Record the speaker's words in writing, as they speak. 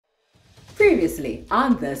Previously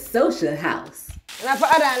on The Social House.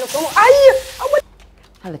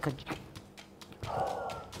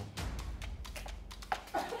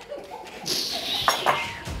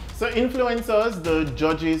 So influencers, the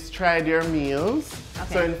judges try their meals.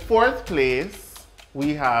 Okay. So in fourth place,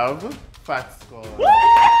 we have Fat Skull.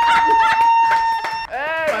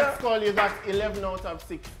 Hey. Fat Skull, you got 11 out of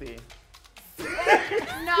 60. No, only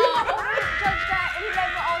judge that 11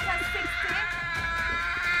 out of 60.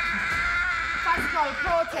 Fat Skull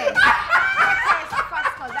protest. Protest Fat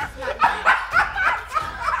Skull, that's not nice.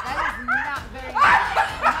 That is not very nice.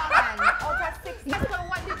 No, man. Out of 60. Fat Skull,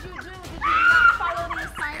 what did you do? Did you not follow the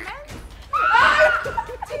assignment?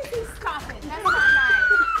 Stop it. That's not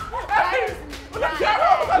nice. That is not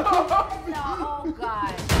nice. No, oh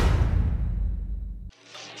God.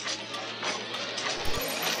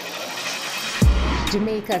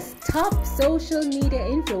 Jamaica's top social media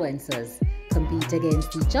influencers compete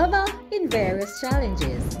against each other in various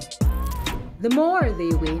challenges. The more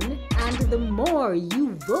they win and the more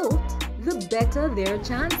you vote, the better their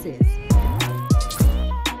chances.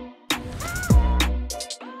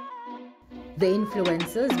 The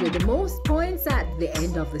influencers with the most points at the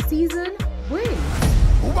end of the season win.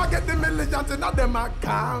 Who will get the millions in them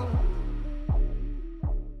account?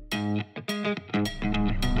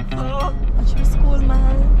 Oh, I should school,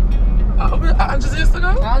 man. Andrew's used to go?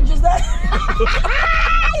 Andrew's that.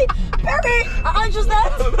 Perry! Andrew's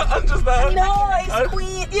that? Andrew's that? No, it's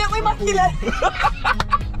Queen. Yeah, we must kill it.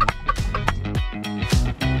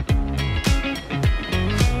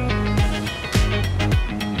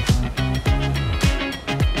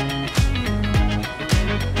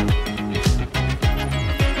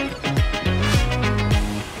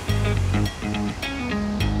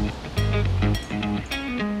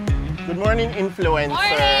 Good morning, influencers.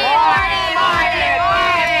 Morning.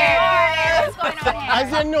 What's going on here? As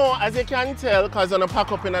you know, as you can tell, because when I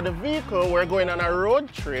pack up in the vehicle, we're going on a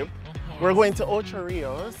road trip. We're going to Ocho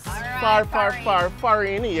Rios. Far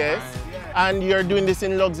in, yes. And you're doing this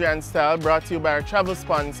in luxury and style, brought to you by our travel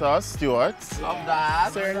sponsor, Stuart. Love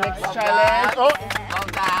that. So your next challenge.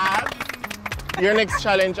 Love that. Your next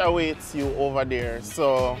challenge awaits you over there.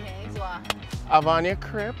 So have on your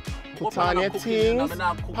crib. Put on your things,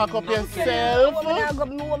 pack up yourself.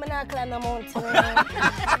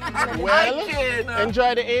 Well,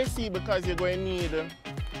 enjoy the AC because you're going to need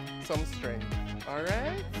some strength. All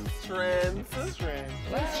right? Strength.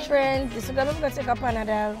 Strength. This is going to take a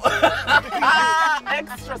Panadol.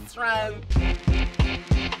 Extra strength.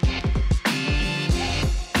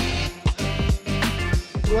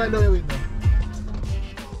 Right now you're with them.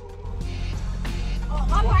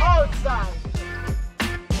 Outside.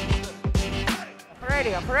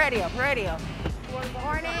 Radio.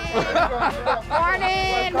 Morning.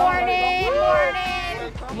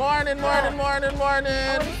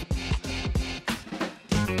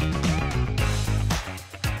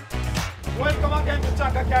 Welcome again to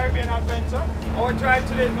Chukka Caribbean Adventure. Our drive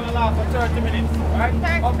today is going to last for 30 minutes, right?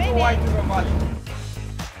 30 Up to minutes. White River Valley.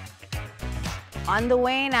 On the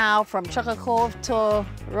way now from Chukka Cove to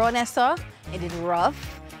Ronessa, it did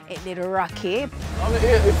rough, it did rocky.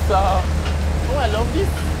 Oh, I love this.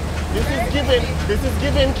 This is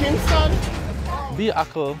giving Kingston. Be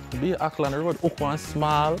ackle on the road, and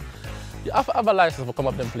small. You have to have a license to come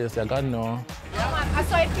up them place there, God no. I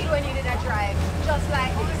saw it feel when you did that drive, just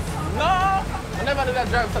like this. No! I never did that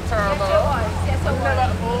drive so terrible. Yes, it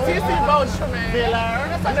was. TC vouch for me.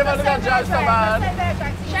 I never did that drive so bad.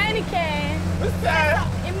 Shiny can. What's that?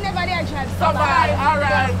 Him never did drive So bad,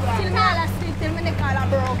 alright. Till now, I sleep till when they call her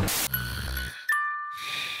broke.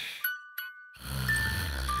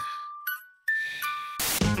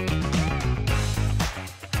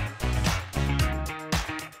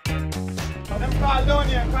 Them call down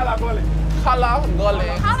here Color Gully. Color Gully.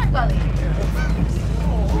 Color Gully.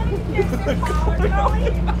 It's a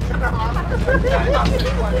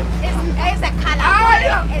color gully.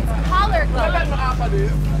 It's color gully. Let me offer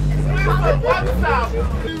this. What's up?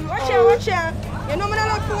 Watch out. You know me not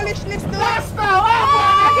like foolishness though. Let's go!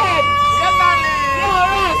 Again!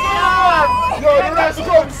 Yo, the rest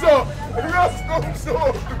comes up. The rest comes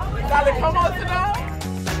up. Darling, come on now.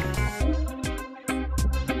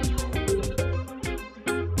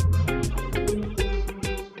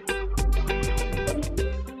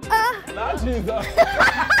 Jesus.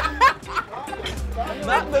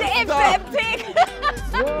 Not the stuff.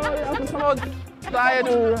 Oh, you have to come outside.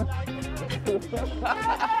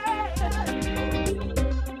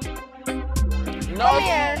 No,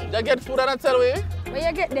 you get food and I tell you. Where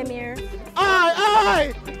you get them here?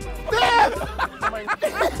 Aye! Steph!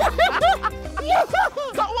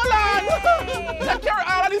 So hold on. You carry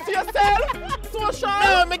all of this to yourself? Sean.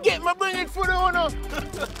 No, me bring it for the owner.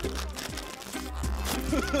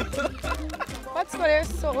 What's going on?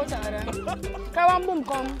 So out of there. Come on, boom,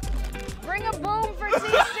 come. Bring a boom for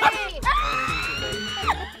TC.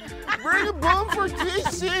 Bring a boom for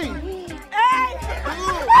TC. Hey!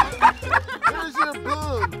 Where's your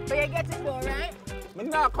boom? But you get it though, right?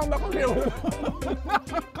 Nah, come back up here.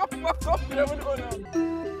 Come back up here with owner.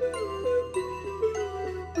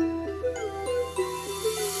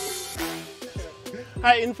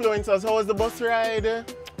 Hi influencers, how was the bus ride?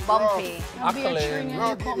 Bumpy. Yeah.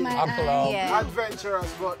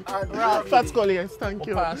 Adventurous, but Fat Scully, yes, thank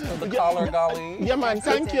you. Pass to the collar dolly. Yeah man,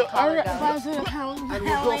 thank you. Alright. and we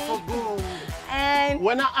go for boom. And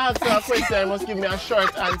When I ask her a question, I must give me a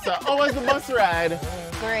short answer. How was the bus ride?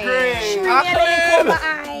 Great.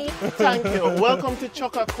 Thank you. Welcome to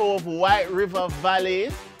Chukka White River Valley.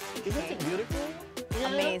 Isn't it beautiful?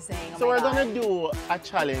 Amazing. So we're gonna do a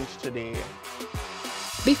challenge today.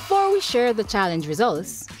 Before we share the challenge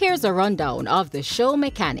results, here's a rundown of the show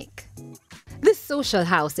mechanic. The social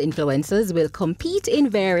house influencers will compete in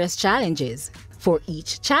various challenges. For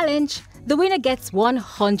each challenge, the winner gets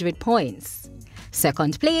 100 points.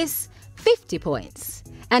 Second place, 50 points.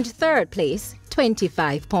 And third place,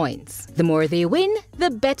 25 points. The more they win, the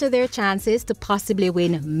better their chances to possibly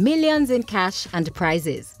win millions in cash and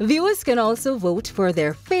prizes. Viewers can also vote for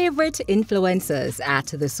their favorite influencers at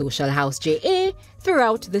the Social House JA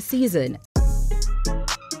throughout the season.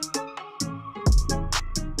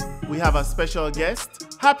 We have a special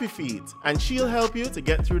guest, Happy Feet, and she'll help you to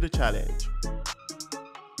get through the challenge.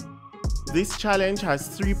 This challenge has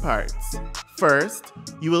 3 parts. First,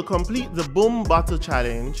 you will complete the boom bottle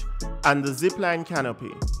challenge and the zipline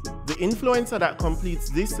canopy. The influencer that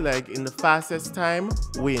completes this leg in the fastest time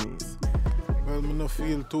wins. Well, I don't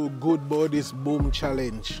feel too good about this boom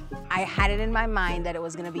challenge. I had it in my mind that it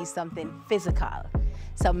was going to be something physical.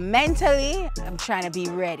 So mentally, I'm trying to be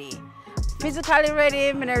ready. Physically ready,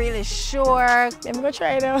 I'm not really sure. I'm going to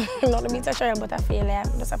try it out. Not to be to try, but I feel like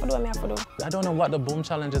I just have to do what I have to do. I don't know what the boom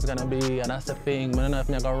challenge is gonna be, and that's the thing. I don't know if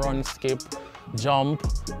I'm gonna run, skip, jump,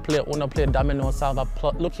 play domino, solve a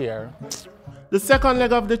plot. Look here. The second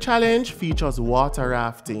leg of the challenge features water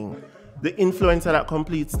rafting. The influencer that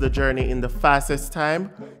completes the journey in the fastest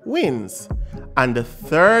time wins. And the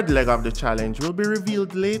third leg of the challenge will be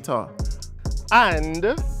revealed later.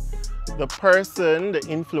 And the person, the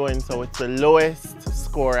influencer with the lowest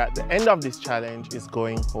score at the end of this challenge is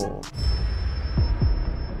going home.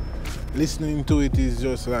 Listening to it is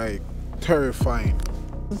just like terrifying.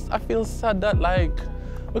 I feel sad that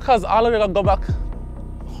because all of you gonna go back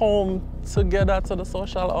home together to the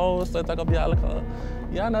social house, so it's gonna be like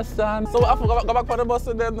you understand? So I go back for the bus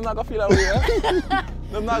and then they're not gonna feel away.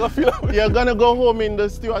 They're not gonna feel away. You're gonna go home in the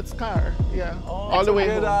steward's car. Yeah, all the way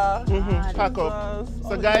home. Pack up.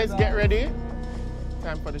 So guys, get ready.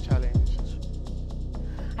 Time for the challenge.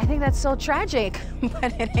 I think that's so tragic,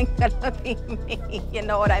 but it ain't gonna be me. You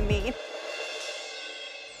know what I mean?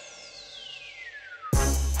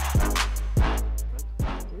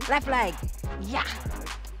 Left leg, yeah.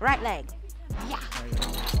 Right leg, yeah.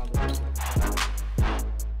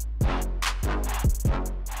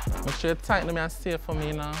 Make sure you tighten me and stay for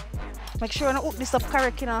me now. Make sure you don't hook this up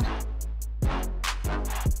correct, you know. Oh,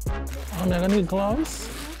 I'm gonna need gloves.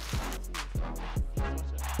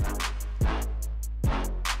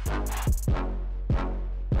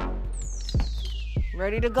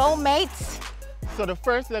 Ready to go, mates? So the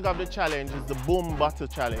first leg of the challenge is the boom bottle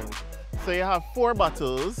challenge. So you have 4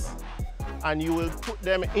 bottles and you will put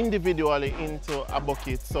them individually into a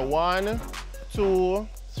bucket. So 1, 2,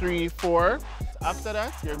 3, 4. After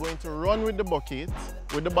that, you're going to run with the bucket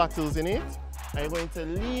with the bottles in it, and you're going to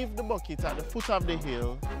leave the bucket at the foot of the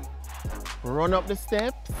hill, run up the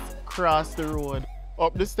steps, cross the road,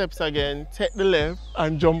 up the steps again, take the left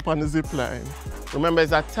and jump on the zip line. Remember,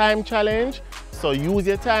 it's a time challenge, so use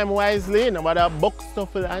your time wisely, no matter box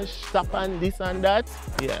stuff and stop and this and that.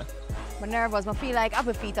 Yeah. I'm nervous. I feel like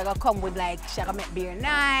Happy Feet are gonna come with like she gonna make beer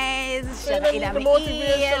nice, she You gonna don't eat need at the me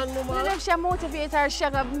motivation, eat. mama. I don't know if she motivate her, she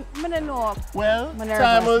gonna, I don't know. Well, I'm nervous.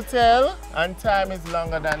 time will tell, and time is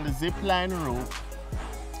longer than the zip line rope.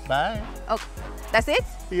 Bye. Oh, that's it?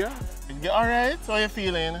 Yeah. You all right? How you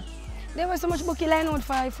feeling? There was so much bucket line out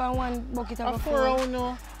for one bucket of A 4 round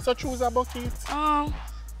now. So choose a bucket. Oh,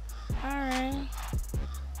 all right.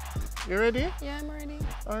 You ready? Yeah, I'm ready.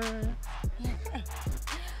 All right.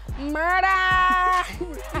 Murder!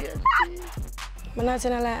 I'm not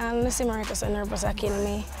saying like I'm not America so nervous I kill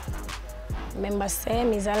me. Remember say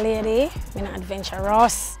me's a lady, I'm not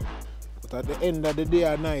adventurous. But at the end of the day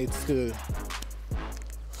and night still,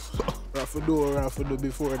 have to do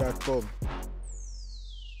before that come.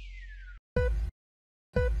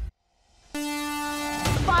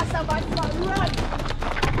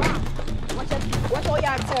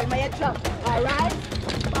 pressure. All right?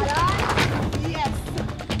 Yes.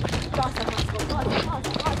 Faster, faster, faster,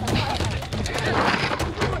 faster, faster.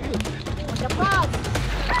 The pass.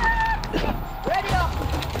 Ready up.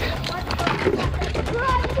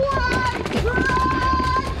 Run.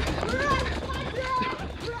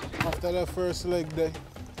 After the first leg day,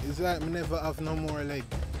 it's like me never have no more leg.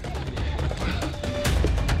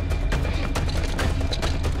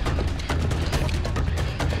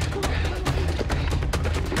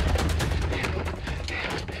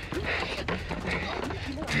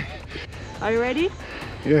 Are you ready?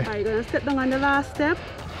 Yeah. Are you gonna step down on the last step?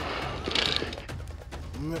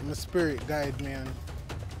 My spirit guide me and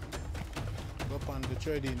go up on the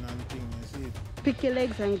treading and thing, you see it. Pick your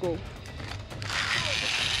legs and go.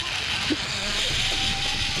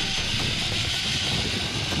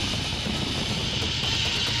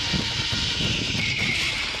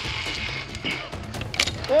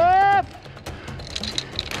 Up!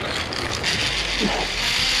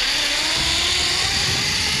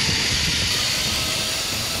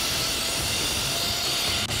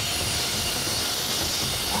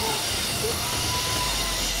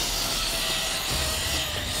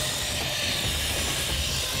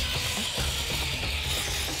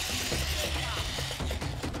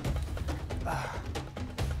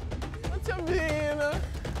 What you mean?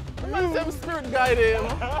 Let them spirit guide him.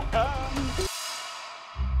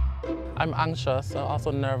 I'm anxious and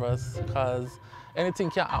also nervous because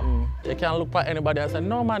anything can happen. You can't look at anybody and say,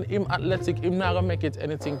 no man, him athletic, him not gonna make it,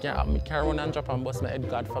 anything can happen. Me can run and drop and bust my head,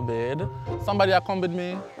 God forbid. Somebody will come with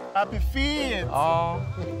me. Happy feet. Oh.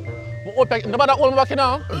 Nobody hold me back, you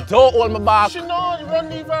know? Don't hold me back. She know, run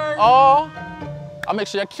leave her. Oh. I'll make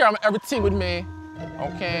sure you carry everything with me.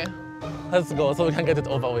 Okay. Let's go so we can get it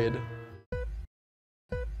over with.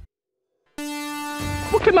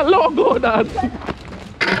 Look at that logo, Dad.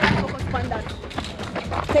 Focus on that.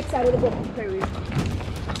 Take side with the book, Perry.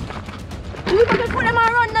 You gotta put them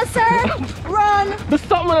and run, no, sir. Run. There's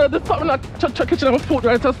something that catching on my foot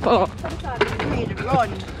right to start.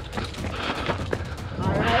 Run.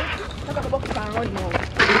 Alright. Take out the box and run now.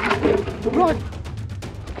 Run.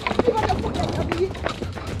 You gotta put them, Abby.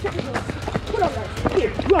 Check it out. Pull up that.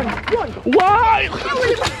 Here, run. Why?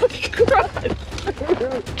 Run.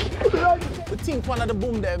 We think one of the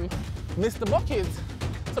boom them missed the bucket.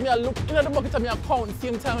 So I look into the bucket and I count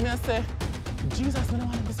same time and I say, Jesus, I don't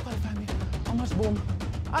want to disqualify me. How much boom?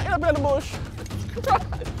 I end up in the bush.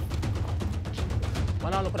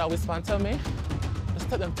 When I look at that whisper and tell me, just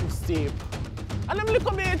tell them too steep. And them look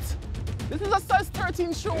a bit. This is a size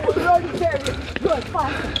 13 shoe. Run, Terry. Run,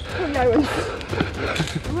 fast.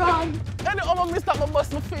 Run. Any other miss that I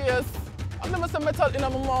bust my face. I've never seen metal in my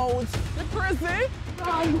mouth. You crazy?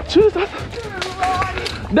 Run. Jesus. Run.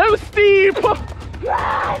 Them steep.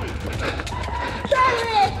 Run.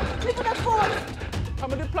 Terry. Look at the phone. I'm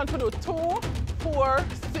going to plan to do 2, 4,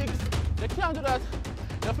 6. You can't do that.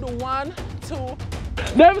 You have to do 1, 2.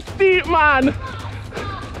 Them steep, man.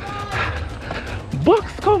 Box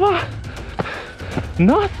cover.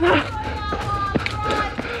 No, sir.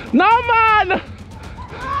 No, man.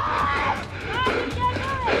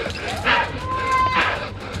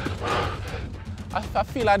 I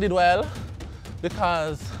feel I did well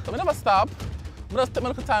because I never stop. I just take my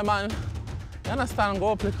little time, man. You understand?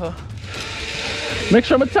 Go up little. Make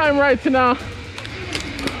sure my time right, you know.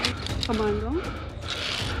 Come on, go.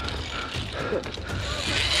 Good.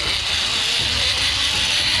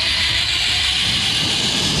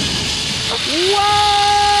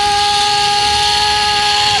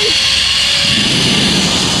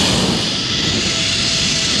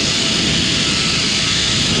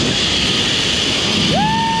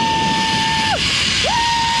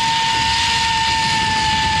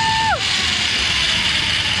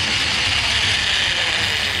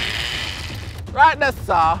 Right there,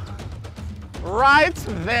 sir. Right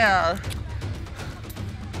there.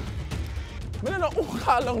 I don't know who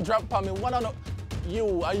call on drop on me. One on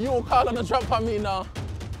you. Are you call on the drop on me now?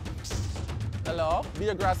 Hello? Be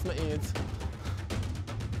a grass me eat.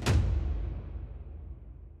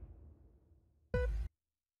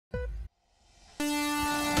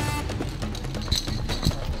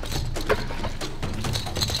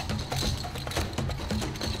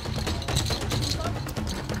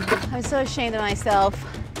 I'm so ashamed of myself.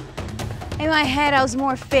 In my head, I was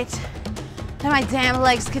more fit than my damn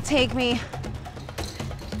legs could take me.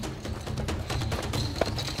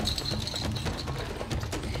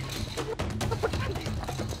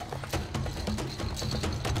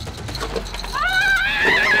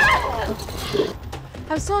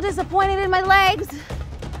 I'm so disappointed in my legs.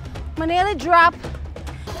 My nearly dropped.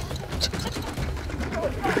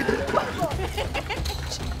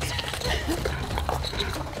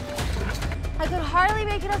 I could hardly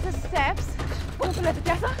make it up the steps. Open it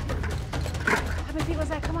together. My feet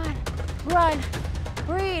was like, come on, run,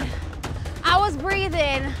 breathe. I was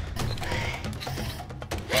breathing.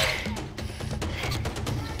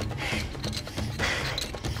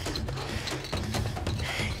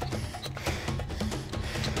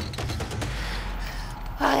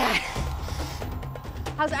 Oh God.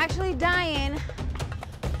 I was actually dying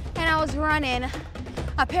and I was running,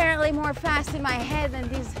 apparently more fast in my head than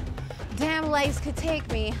these damn legs could take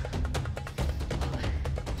me.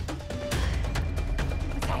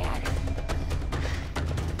 I'm tired.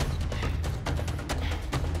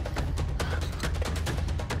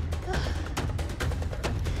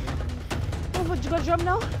 Oh, would you go jump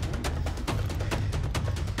now?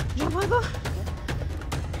 Jump, wanna go?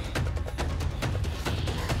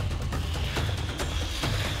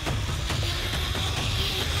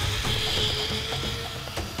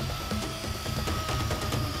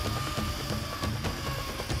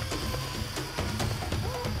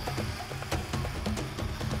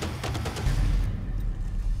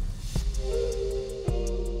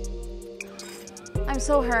 I'm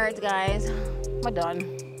so hurt, guys. I'm done.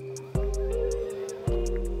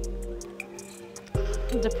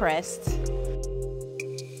 I'm depressed.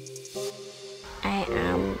 I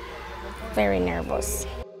am very nervous.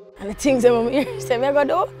 And the things that I'm here say me gonna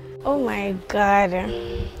do? Oh my God.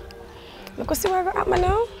 Look what see what happen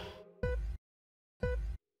now.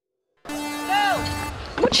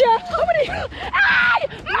 But yeah, how many? Ay!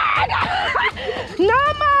 Man! No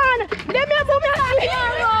man! Them here boom me.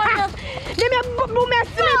 Them here boom me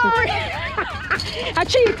slippery. I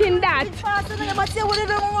cheating that. Faster than I say, what is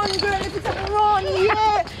the run, girl? If it's a run,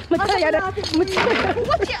 yeah. I'm tired. Watch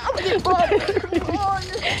out, run,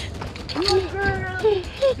 girl.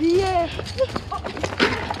 Yeah.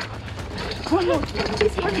 One more.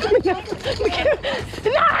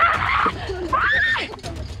 No!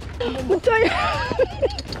 I'm tired.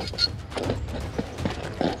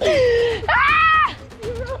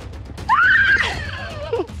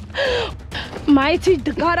 Mighty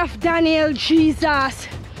the God of Daniel, Jesus.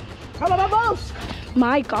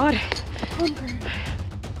 My God.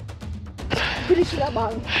 Finish that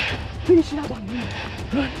bang. Finish that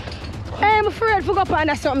bang. I'm afraid to go up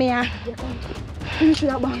under something here. Finish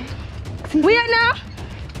that bang. Wait now.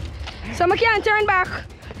 So I can't turn back.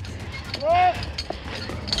 I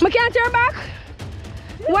can't turn back.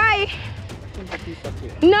 Why?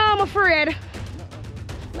 No, I'm afraid.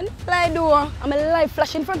 I'm fly door. I'm a light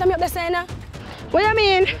flash in front of me up the center. What do you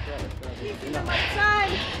mean?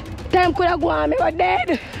 Time could have gone, me was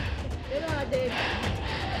dead.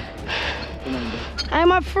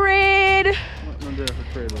 I'm afraid.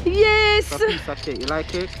 Yes. You like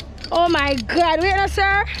cake? Oh my God, wait now,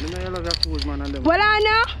 sir. What I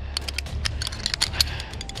know?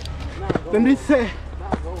 Them did say,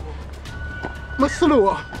 I'm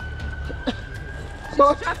slow.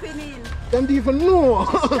 But them didn't even know.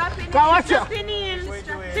 Strapping in.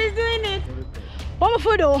 She's doing it. What am I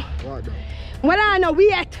do? What do? Well, I know,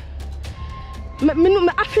 wait. I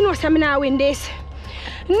have to know something now win this.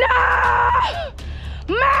 No!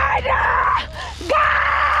 Murder!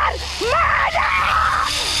 God! Murder!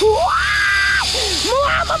 Why?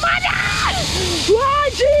 Muhammad! Why,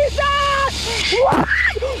 Jesus? Why?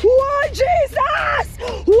 Why, Jesus?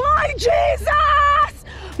 Why, Jesus?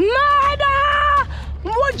 Murder!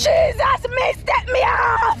 Oh, Jesus, miss, take me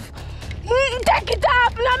off! Take it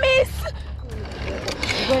off, no miss!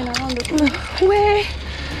 Wait,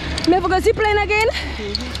 never go zip line again?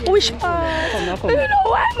 Which part? I don't know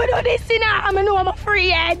why I do this now. I know I'm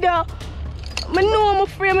afraid. I know I'm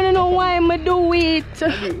afraid. I don't know why I do it.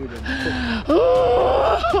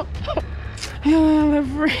 I'm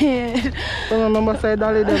afraid. Remember, say,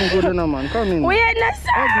 Dolly, them good enough, man. Come in. Wait, no,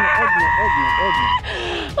 sir.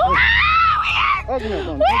 Hug me.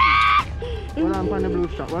 Well, I'm on the blue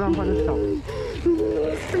stop. Well, I'm on the stop.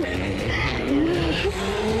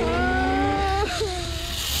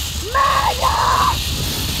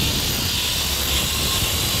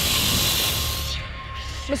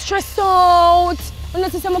 I'm stressed out. I'm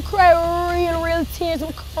not saying I'm cry real tears.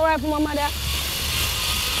 I'm cry for my mother.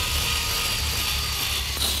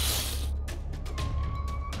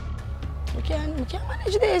 I can't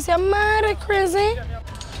manage this. I'm mad crazy.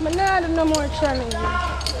 I'm not no more challenge.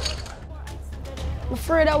 I'm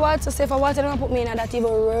afraid of what to say. If I want to, don't put me in that even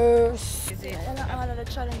worse.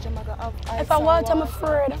 If I want, I'm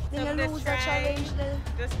afraid. Then you lose the challenge.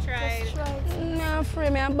 Just try. No, I'm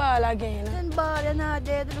afraid I'm ball again. Then ball, you're not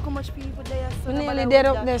dead. Look how much people there. I'm nearly dead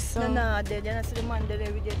up there, so. You're not dead. You're not see the man there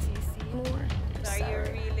with your TC. So are you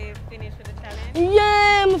really finished with the challenge?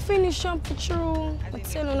 Yeah, I'm finish up the true. I'm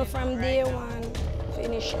telling you from day one.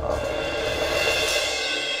 Finish up.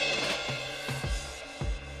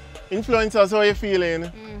 Influencers, how are you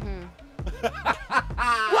feeling?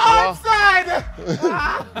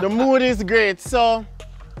 The mood is great. So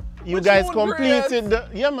you guys completed the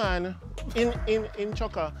in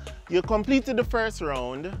Chukka. You completed the first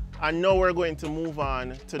round, and now we're going to move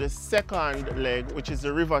on to the second leg, which is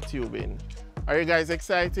the river tubing. Are you guys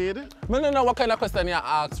excited? I don't know what kind of question you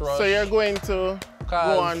asked, Rush. So you're going to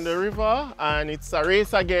go on the river, and it's a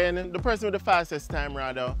race again. The person with the fastest time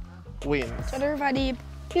rather wins. So the river deep.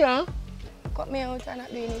 Yeah. Cut me out, I'm not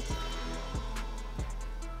doing it.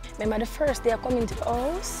 Remember the first day I come into the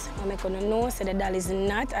house, I'm gonna know so the doll is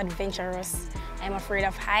not adventurous. I'm afraid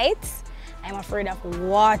of heights, I'm afraid of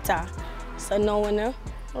water. So now when I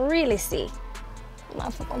really see, I'm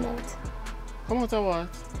have to come out. Come out of what?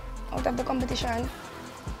 Out of the competition.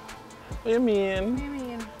 What do you mean? What do you mean?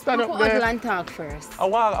 Stand up there. and talk first. I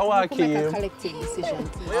want Make a Kim. collective decision.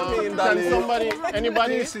 What do you mean, Can Daddy? somebody,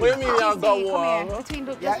 anybody? What do you mean you go walk? Between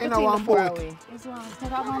the one boat.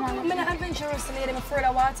 I'm not adventurous lady, I'm afraid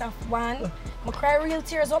of water. One, I cry real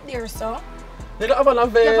tears up there, so. You don't have a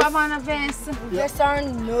vest. have on a vest. Vest or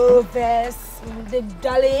no vest. The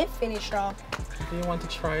dolly finish up. Do you want to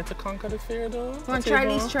try to conquer the fear though? Want to try at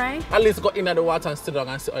least try? At least go in the water and sit down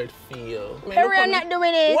and see how it feels. Hurry, I'm not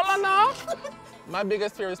doing it. Well, no. My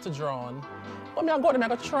biggest fear is to drown. But me I go there, I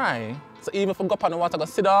go try. So even if I go up on the water, I go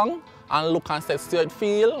sit down and look and say, see how it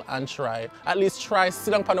feel and try. At least try,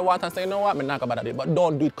 sit down on the water and say, you know what, I'm not going to do it. But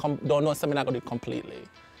don't do it, don't know something I'm not going to do it completely.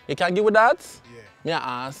 You can give with that? Yeah. Me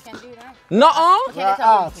I ask. Can do that? No-uh.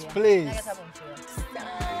 Ask, please.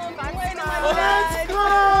 Let's go!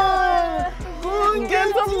 Get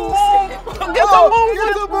some more! Get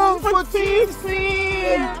some more for TC!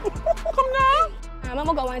 Come now! I'm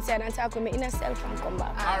gonna go one side and talk with me inner self and come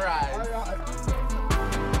back. Alright.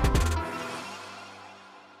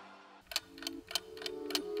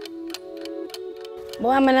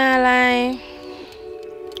 Boy, I'm not lying.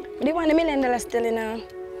 I do want $1 million still, you know.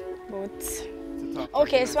 But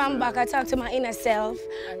okay, so I'm back. I talk to my inner self.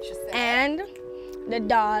 And the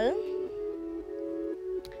doll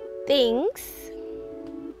thinks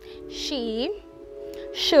she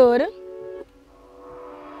should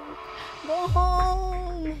go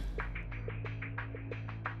home.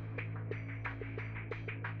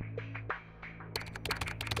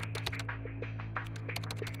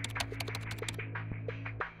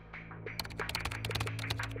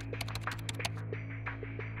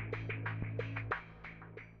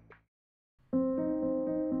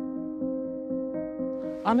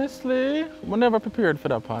 Honestly, we're never prepared for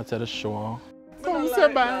that part of the show.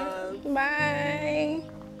 Say bye. Bye.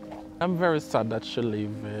 I'm very sad that she's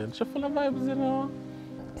leaving. She's full of vibes, you know.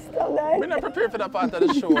 Still there. We're not prepared for that part of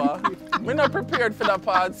the show. We're not prepared for that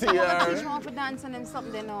part Teach here. one for dancing and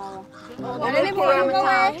something they know. I don't even want to go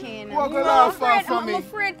away. I'm I'm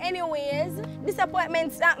afraid anyways.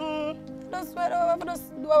 Disappointments happen. Just do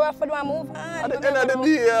what we have to do and move on. At the end of the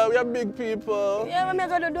day, we are big people. Yeah, I'm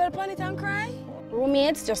going to do it upon it and cry.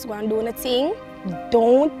 Roommates, just go and do the thing.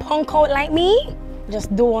 Don't punk out like me.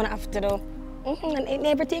 Just do one after the. And in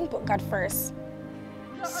everything, put God first.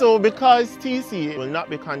 So because TC will not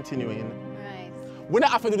be continuing. Right. We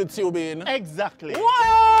don't have to do the tubing. Exactly. What?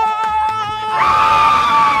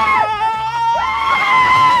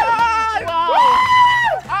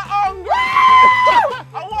 I'm hungry!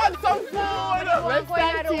 I want some food! Let's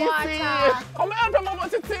start TC. Come here, come over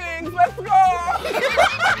to things. Let's go!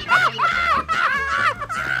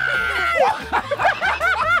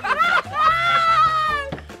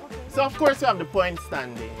 So of course we have the point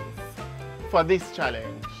standings for this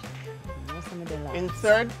challenge. In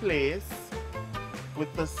third place,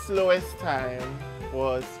 with the slowest time,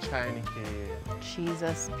 was Chineke.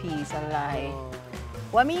 Jesus, peace, a lie.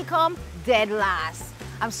 When me come, dead last.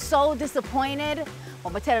 I'm so disappointed.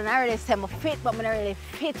 But I'm telling you, I already say I'm fit, but I'm not really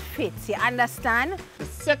fit. You understand? The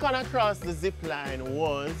second across the zip line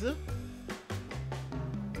was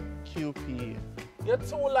QP. You're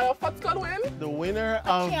too liar, Fat Skull win? The winner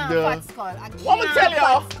of Fat Skull. What me tell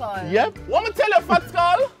you? Yep. What me tell you, Fat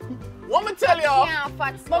Skull? What me tell you?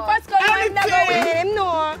 Fat Skull. But Fat Skull might never win. Him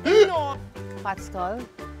no. Fat Skull,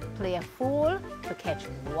 play a fool to catch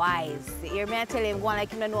wise. You hear me? I tell him, go on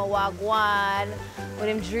like him don't know what go on with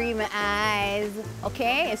him dreamy eyes.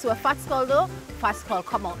 Okay? And so what Fat Skull do? Fat Skull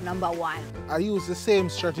come out #1. I use the same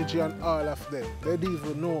strategy on all of them. They didn't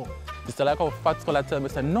even know. It's like how Fat Skull tell me,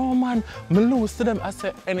 say, no man, me lose to them. I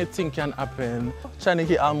say, anything can happen.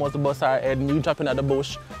 Chineke almost bust her head, me dropping at the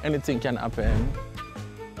bush, anything can happen.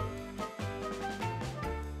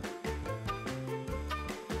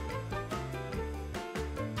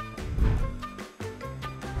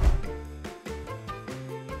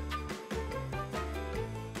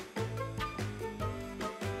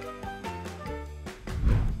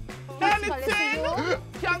 anything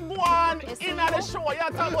can go on in the show.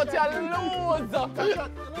 You're talking about your lose.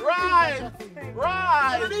 Right.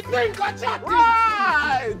 Right.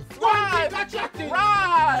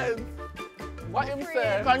 What him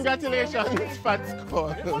say? Congratulations, Fat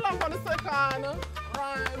Skull. Hold on for the second.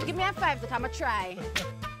 Right. Give me a 5 to come and try.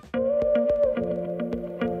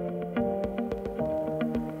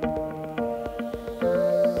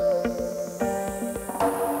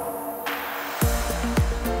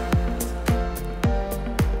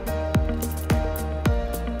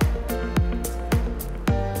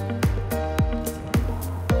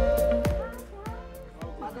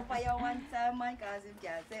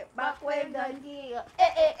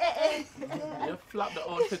 You flap the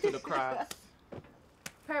outfit to the cracks.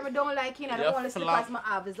 Perry don't like it. The only slippers I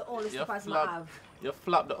have is the only slippers I have. You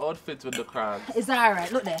flap the outfit with the cracks. It's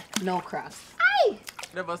alright. Look there. No cracks. Aye!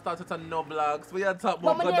 Never started to no blogs. We had talk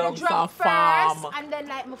about but go down drop some farm. first, and then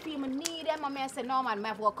like my feel me need them, and I say no man, I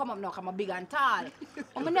have to come up now because I'm big and tall.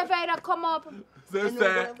 But I never either come up. So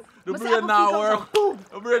say, the brain now work.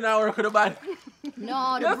 The brain now work with the body.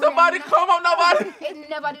 No, the There's brain somebody come up nobody. It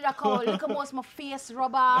never did a call. Look at most my face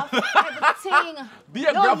rub off. Everything. Be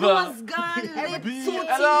a no grabber. nose gone, lip,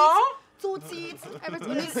 two teeth, everything.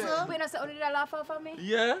 When I say, oh, did I laugh off me?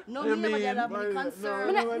 Yeah. No, you me never mean? did have any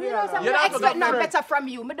concern. You I don't expect nothing better from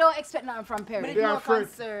you. I don't expect nothing from Perry. No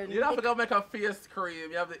concern. You have to go make a face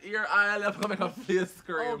cream. You have the ear eye, you have to go make a face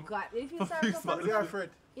cream. Oh God, if you start to You're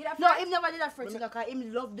afraid. No, him never did that for because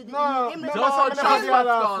him loved the him don't trust Fat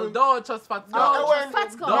Skull. Don't trust Fat Skull. Don't trust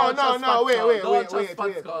Fat Skull. No, wait. Don't trust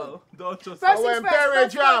Fat Skull. Don't trust Fat Skull. When Perry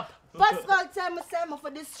drop. Fat Skull tell me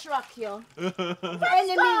for distract you.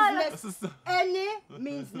 Any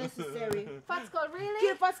means necessary. Fat Skull, really?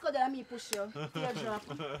 Kill Fat Skull, then me push you. Kill drop.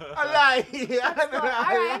 A lie.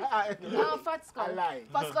 Alright. No, Fat Skull. A lie.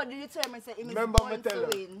 Fat Skull did determine say him is Remember going me tell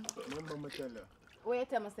to you. win. Remember me tell you. What you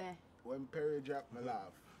tell me say? When Perry drop, me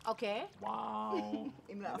laugh. Okay. Wow.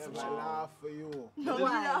 Him laugh. Never laugh for you. No,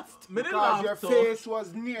 why? Because your face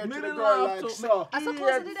was near to the girl like so. I suppose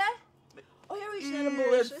you did that? Oh, you're reaching the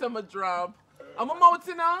bush. Summer drop. I'm a mouth,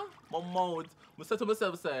 you know? My mouth. I said to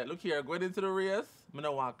myself, say, look here, going into the race, I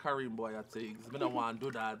don't want Kareem boy at things. I don't want to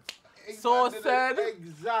do that. So said.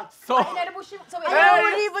 Exact. So. I don't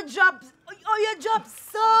leave a job. Oh, your job,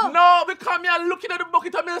 so. No, because I'm looking at the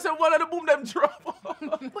bucket and I say, one of the boom them drop. But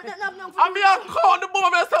that not for I'm count the boom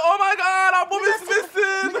and I say, oh my God, our boom is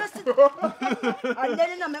missing. And then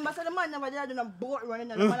I remember the man never did a boat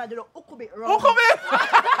running and the man did a hook bit wrong. Hook bit?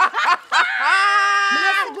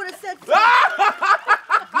 I'm going to set to the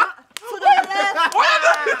left. Why you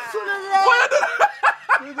do? To the left. Why you do?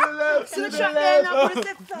 To the left. To the track there now. Put a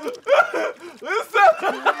step down. Listen. To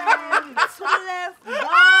the left.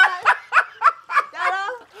 Bye.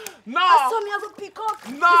 No. I saw me have a pick up.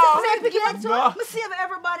 No. Pick it up. No. Me save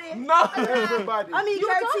everybody. No. Everybody. I mean, you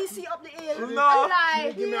carry TC up the hill. No.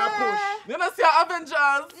 Lie. Give me a push. You know, see Avengers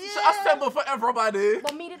assemble for everybody.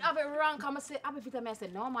 But me did have it wrong. Come and say, I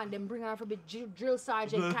said, no man, them bring her for a drill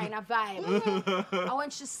sergeant kind of vibe. And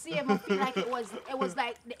when she saved me, I feel like it was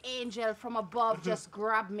like the angel from above just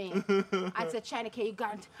grabbed me. I said, China K, you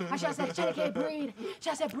got it. And she said, China K, breathe.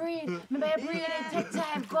 She said, breathe. Remember, breathe. Take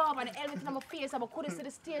time, go up. And the helmet in my face. I couldn't see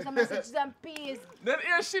the stairs. I messaged them peace. Then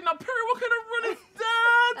here she not Perry, what kind of run is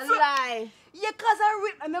that? A lie. Yeah, because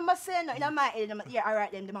I remember saying that in my head, yeah, all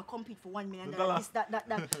right, then they might compete for 1 million, this, that.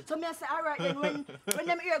 So me I say, all right, then when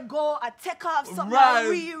them here go, I take off something, run.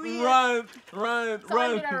 So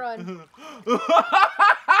I'm gonna run. No.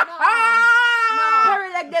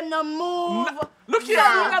 Perry like them no move. Look here.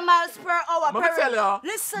 7 miles per hour. Let me tell you.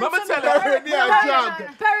 Listen Let me to tell me. you.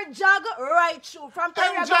 Perry jog right through. From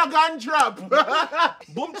Perry jog and drop.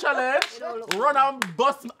 Boom challenge. Run and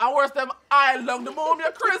bust hours them eye along the boom.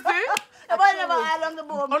 You're crazy. Nobody never eye along the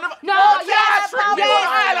boom. No, yes.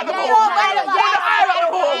 Eye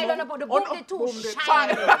along the boom. The boom did too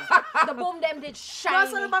shine. The boom them did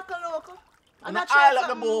shine. No, back a local. I'm not eye along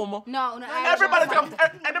the boom. No, everybody come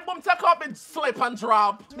and the boom take up and slip and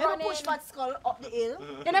drop. Me push Fat Skull up the hill.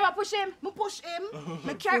 You never push him? Me push him.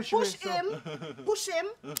 Me push him.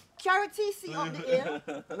 Carry TC up the hill.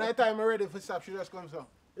 And night time I'm ready for stop, she just comes up.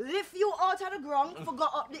 Lift you out of the ground,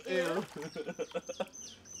 forgot up the hill.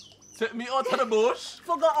 Take me out of the bush.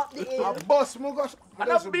 Forgot up the hill. I bust me go.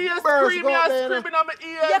 And I be a screaming on my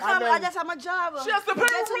ear. Yeah, I just have my job. She has to pay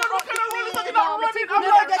what kind of running? I'm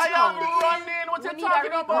like, I am running. What you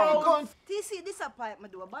talking about? TC disappoint me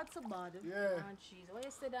though, bad so bad. Yeah. Oh, jeez, why you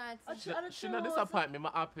say that? She not disappoint me, I'm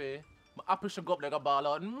happy. I'm happy she go up like a ball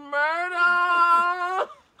out. Murder!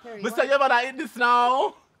 Mister, you better eat this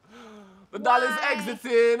now. The doll is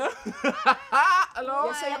exiting. Hello?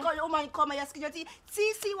 You say you call the woman come and you skin your teeth.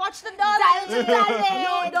 See, watch the dolly. Dolly,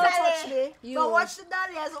 No, don't touch dolly. me. You. So watch the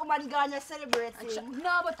dolly as the woman gone and celebrating.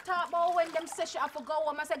 No, but talk about when them say she have to go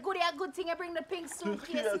home. I said, good thing I bring the pink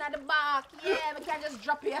suitcase in at the back. Yeah, we can't just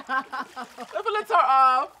drop you. If you let her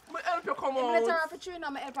off, we help you come out. Let her off for true, now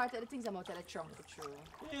I help her take the things I'm out of the trunk for true.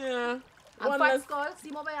 Yeah. And Fat Skull, see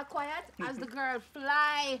me over here quiet as the girl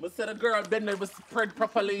fly. But say the girl bed never spread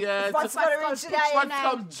properly yet. Fat Skull reach there, Fat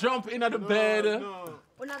Skull jump into the bed. No.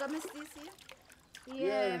 We're not gonna miss this, see?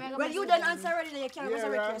 Yeah. Well, you done answer already, then you can't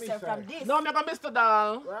resurrect yourself from this. No, I'm not gonna miss the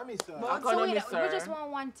doll. But so we just want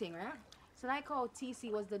one thing, right? So like how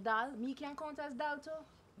TC was the doll, me can count as doll too?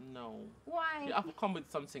 No. Why? You have to come with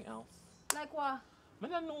something else. Like what? I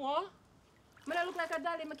don't know. When I look like a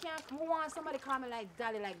dolly, I want somebody call me like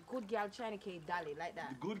dolly, like good girl China K dolly, like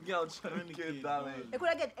that. Good girl China K dolly. You could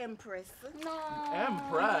have get Empress. No.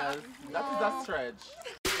 Empress? That is a stretch.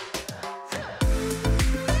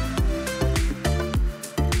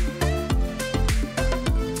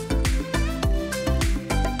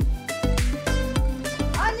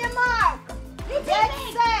 On your mark. Get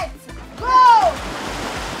set. Go.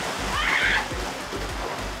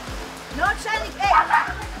 No China K.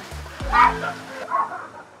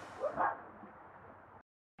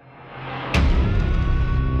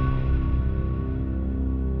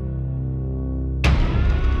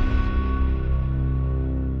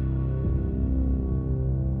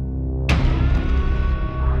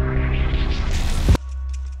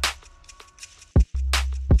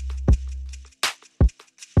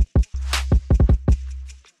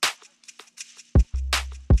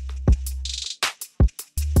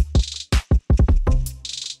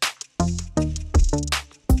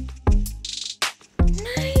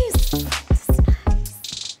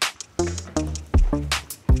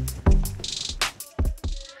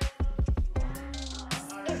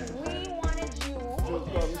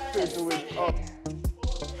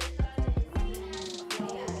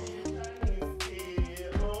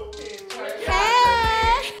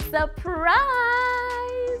 Surprise!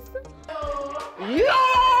 You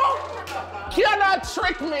cannot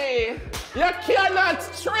trick me! You cannot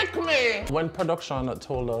trick me! When production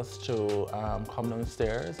told us to come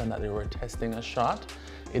downstairs and that they were testing a shot,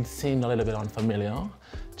 it seemed a little bit unfamiliar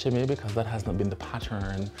to me because that has not been the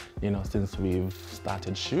pattern, you know, since we've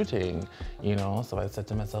started shooting, you know. So I said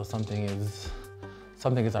to myself, something is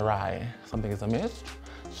awry, something is amiss.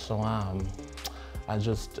 So I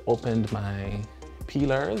just opened my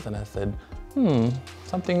peelers and I said,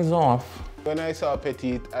 something's off. When I saw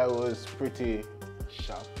Petite, I was pretty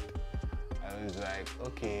shocked. I was like,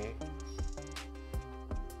 okay,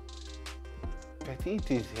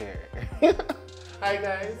 Petite is here. Hi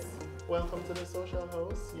guys, welcome to the social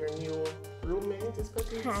house. Your new roommate is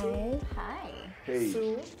Petite. Hi. Hi. Hey.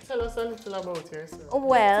 Sue, tell us a little about yourself.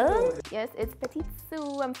 Well, yes, it's Petite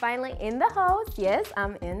Sue. I'm finally in the house. Yes,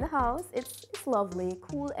 I'm in the house. It's lovely,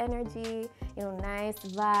 cool energy, you know, nice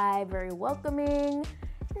vibe, very welcoming.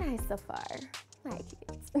 Nice so far. Like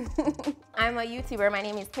it. I'm a YouTuber. My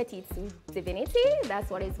name is Petite Sue Divinity. That's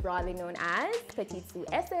what it's broadly known as. Petite Sue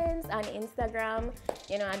Essence on Instagram.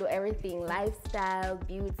 You know, I do everything: lifestyle,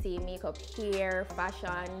 beauty, makeup, hair,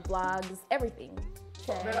 fashion, vlogs, everything.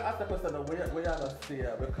 I'm gonna ask the question of where you gonna see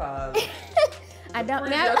because I don't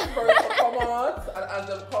know. Come out, and as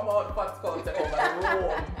them come out, Fat Skull take over the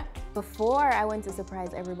room. Before I went to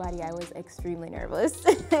surprise everybody, I was extremely nervous,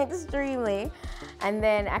 extremely. And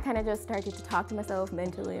then I kind of just started to talk to myself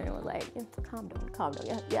mentally and I was like, calm down,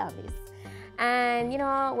 you have this. And you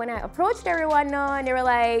know, when I approached everyone now and they were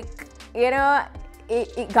like, you know,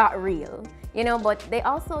 it got real. You know, but they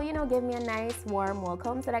also, you know, gave me a nice warm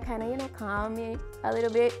welcome, so that kind of, you know, calmed me a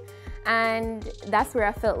little bit. And that's where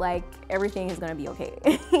I felt like everything is gonna be okay,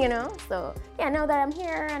 you know? So yeah, now that I'm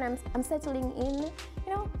here and I'm settling in,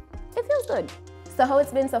 you know, it feels good. So how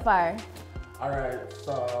it's been so far? All right,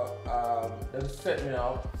 so them set me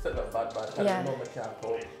up bad, because you know me can't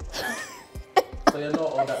cook. So you know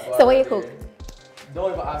all that. So what you cook?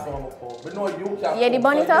 Don't even ask me what I cook. We know you can't Yeah, the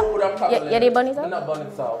bun it up? Yeah, the bun it up? I'm not bun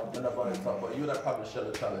it up, but you would probably share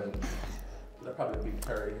the challenge. You'd probably be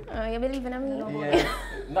Curry. Oh, you believe in me? Yeah,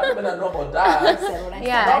 not even a normal dad.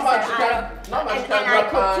 Yeah.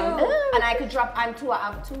 And I could drop on two, I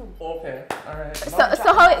have two. Okay, all right.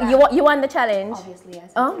 So how, you won the challenge? Obviously,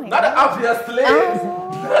 yes. Oh my God. Obviously.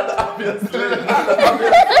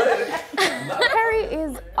 Perry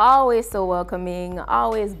is always so welcoming,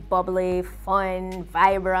 always bubbly, fun,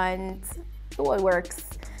 vibrant. The way it works.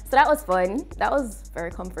 So that was fun. That was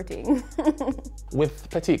very comforting. With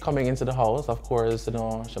Petite coming into the house, of course, you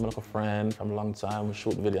know, she's like a friend from a long time, we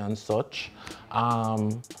shoot video and such.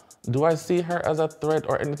 Do I see her as a threat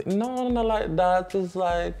or anything? No, not like that. It's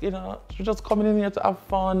like, you know, she's just coming in here to have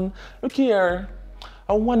fun. Look here,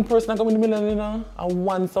 I one person I come in the middle, you know, I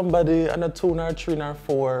want somebody and a 2 or 3 or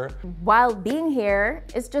 4. While being here,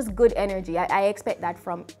 it's just good energy. I expect that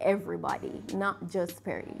from everybody, not just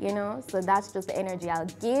Perry, you know? So that's just the energy I'll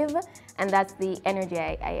give, and that's the energy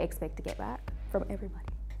I expect to get back from everybody.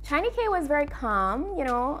 China K was very calm, you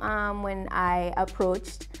know, when I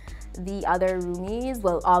approached the other roomies,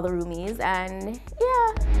 well, all the roomies, and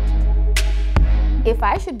yeah. If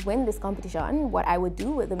I should win this competition, what I would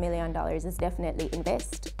do with $1 million is definitely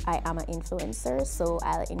invest. I am an influencer, so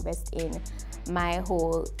I'll invest in my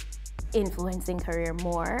whole influencing career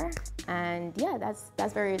more. And yeah,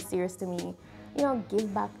 that's very serious to me. You know,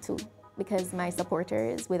 give back too, because my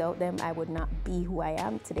supporters, without them, I would not be who I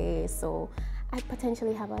am today. So I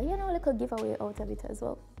potentially have a, you know, little giveaway out of it as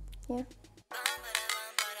well. Yeah.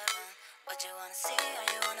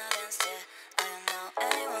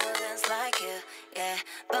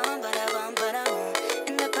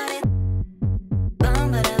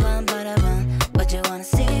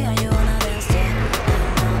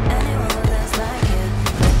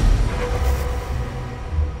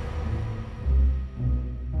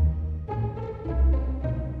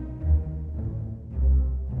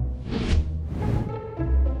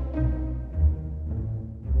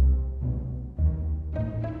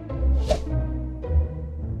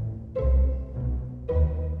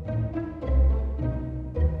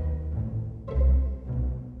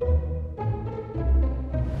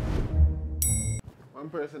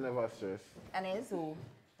 Person never stress. And it's who?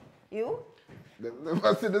 You? They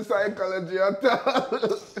never see the psychology at all.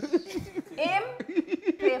 Him?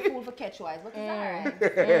 Play a fool for catch wise, but it's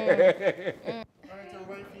alright.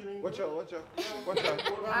 Watch out, watch out. Watch out.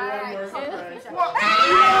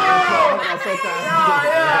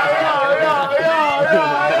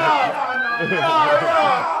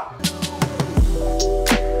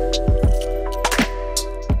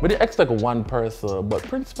 But they expect one person, but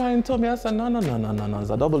Prince Pine told me, I said, no, it's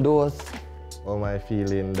a double dose. Or my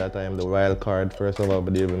feeling that I am the wild card, first of all,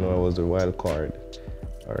 but they didn't even know I was the wild card.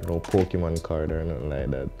 Or no Pokemon card or nothing like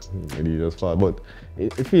that. Really just fought. But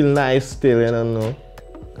it feels nice still, you know.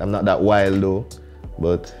 I'm not that wild though,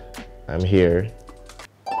 but I'm here.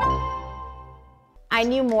 I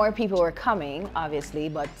knew more people were coming, obviously,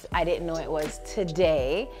 but I didn't know it was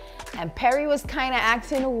today. And Perry was kind of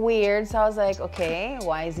acting weird, so I was like, okay,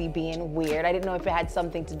 why is he being weird? I didn't know if it had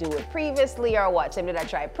something to do with previously or what. So did I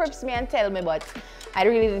try prips me and tell me, but I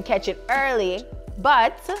really didn't catch it early.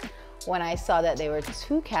 But when I saw that they were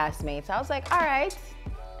 2 castmates, I was like, all right,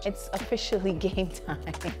 it's officially game time.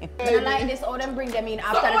 I like this, all them bring them in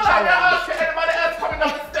after the challenge. Anybody else coming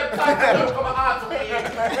down the steps, don't come and ask me.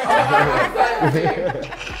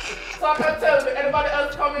 So I can tell me, anybody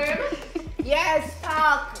else coming? Yes,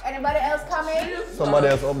 talk. Anybody else coming? Somebody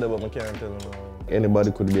else up there, but I can't tell them.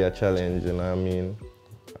 Anybody could be a challenge, you know what I mean?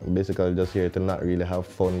 I'm basically just here to not really have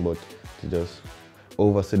fun, but to just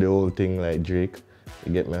oversee the whole thing like Drake.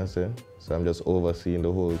 You get me, I say? So I'm just overseeing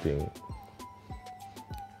the whole thing.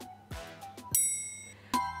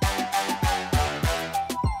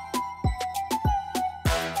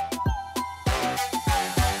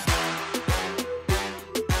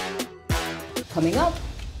 Coming up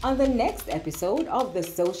on the next episode of The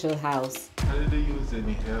Social House. How did they use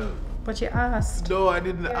any help? But you asked. No, I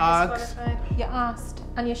didn't ask. You asked,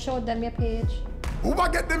 and you showed them your page. Who I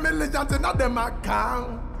get the millions in them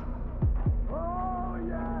account?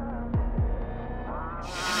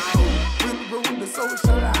 We'll rule the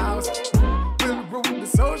social house. We'll rule the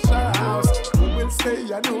social house. Who will stay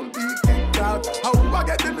and who'll be kicked out? How I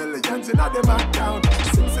get the millions in them account?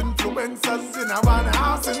 6 influencers in a one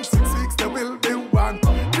house. In 6 weeks there will be 1.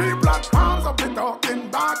 3 black arms up the talking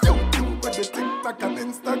back. YouTube with the TikTok and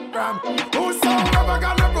Instagram. Whosoever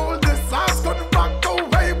gonna rule this house could walk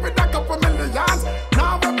away with a couple millions.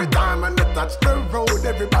 Now every time when they touch the road,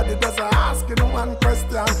 everybody does a asking one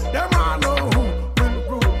question. Them all know who will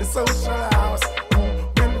rule the social house. Who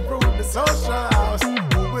will rule the social house?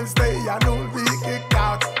 Who will stay and who will be kicked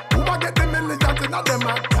out? Who will get the millions in them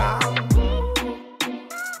account?